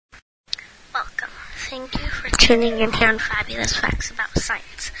Thank you for tuning in here on Fabulous Facts About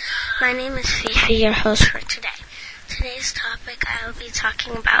Science. My name is Fifi, your host for today. Today's topic I will be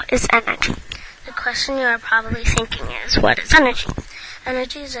talking about is energy. The question you are probably thinking is, what is energy?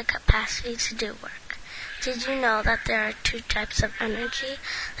 Energy is a capacity to do work. Did you know that there are two types of energy?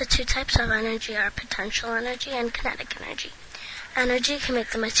 The two types of energy are potential energy and kinetic energy. Energy can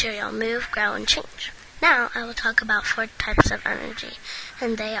make the material move, grow, and change. Now I will talk about 4 types of energy,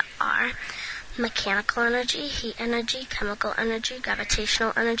 and they are mechanical energy, heat energy, chemical energy,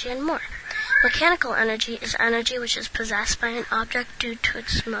 gravitational energy, and more. Mechanical energy is energy which is possessed by an object due to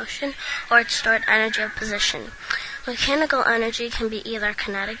its motion or its stored energy of position. Mechanical energy can be either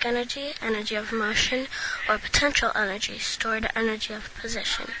kinetic energy, energy of motion, or potential energy, stored energy of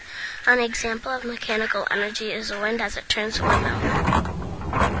position. An example of mechanical energy is the wind as it turns the windmill.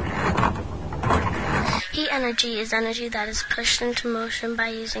 Heat energy is energy that is pushed into motion by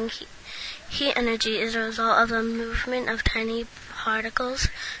using heat. Heat energy is a result of the movement of tiny particles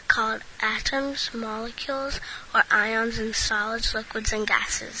called atoms, molecules, or ions in solids, liquids, and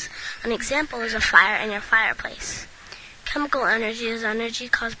gases. An example is a fire in your fireplace. Chemical energy is energy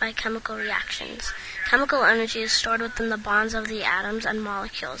caused by chemical reactions. Chemical energy is stored within the bonds of the atoms and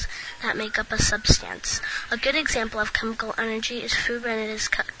molecules that make up a substance. A good example of chemical energy is food when it is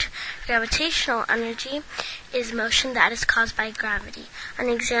cooked. Gravitational energy is motion that is caused by gravity. An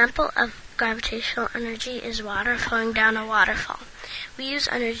example of gravitational energy is water flowing down a waterfall. We use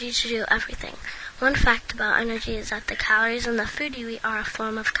energy to do everything. One fact about energy is that the calories in the food you eat are a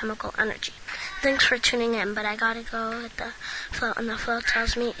form of chemical energy. Thanks for tuning in, but I gotta go with the flow, and the flow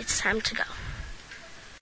tells me it's time to go.